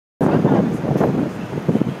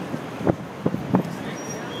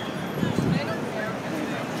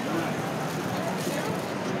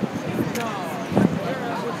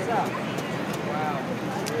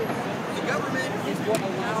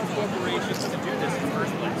do this in the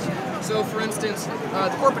first place. So, for instance,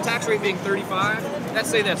 the corporate tax rate being 35, let's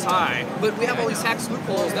say that's high, but we have all these tax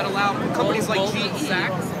loopholes that allow companies like GE,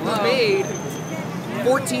 who made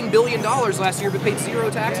 $14 billion last year but paid zero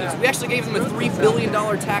taxes. We actually gave them a $3 billion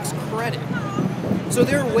tax credit. So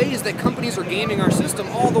there are ways that companies are gaming our system,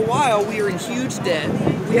 all the while we are in huge debt,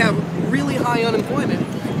 we have really high unemployment.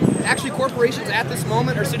 Actually, corporations at this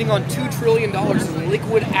moment are sitting on $2 trillion in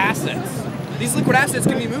liquid assets. These liquid assets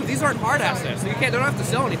can be moved. These aren't hard assets. They don't have to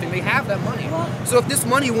sell anything. They have that money. So if this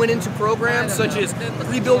money went into programs such as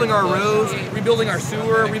rebuilding our roads, rebuilding our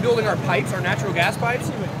sewer, rebuilding our pipes, our natural gas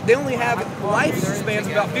pipes, they only have lifespans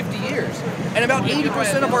of about 50 years. And about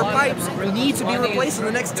 80% of our pipes need to be replaced in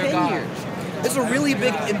the next 10 years. It's a really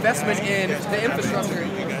big investment in the infrastructure.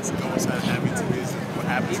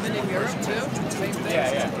 Even in Europe too? Same thing.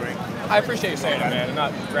 Yeah. I appreciate you saying that, man. I'm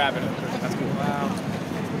not grabbing it. That's cool. Wow.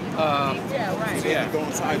 So yeah. You go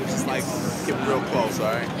inside and just like get real close,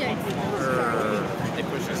 all right? It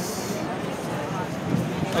pushes.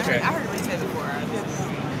 Okay. I heard what you said before.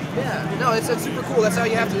 Yeah, no, it's super cool. That's how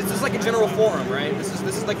you have to. This is like a general forum, right? This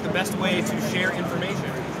is like the best way to share information.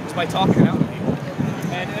 Is by talking it out with people.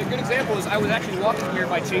 And a good example is I was actually walking here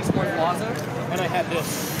by Chase Point Plaza, and I had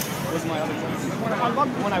this. Was my other choice.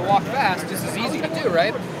 When I walk fast, this is easy to do,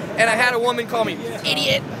 right? And I had a woman call me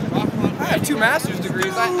idiot. I have 2 master's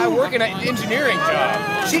degrees. I work in an engineering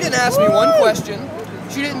job. She didn't ask me one question.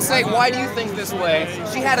 She didn't say, why do you think this way?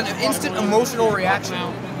 She had an instant emotional reaction,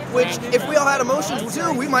 which if we all had emotions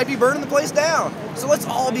too, we might be burning the place down. So let's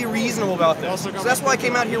all be reasonable about this. So that's why I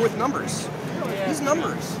came out here with numbers. These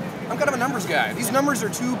numbers. I'm kind of a numbers guy. These numbers are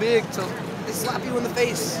too big to, they slap you in the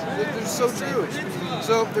face. They're so true.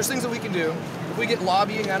 So there's things that we can do. If we get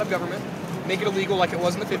lobbying out of government, make it illegal like it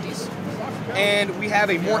was in the 50s, and we have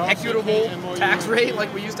a more equitable tax rate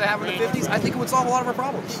like we used to have in the 50s, I think it would solve a lot of our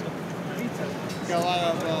problems.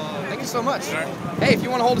 Thank you so much. Hey, if you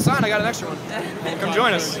want to hold a sign, I got an extra one. Come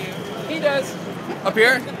join us. He does. Up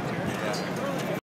here?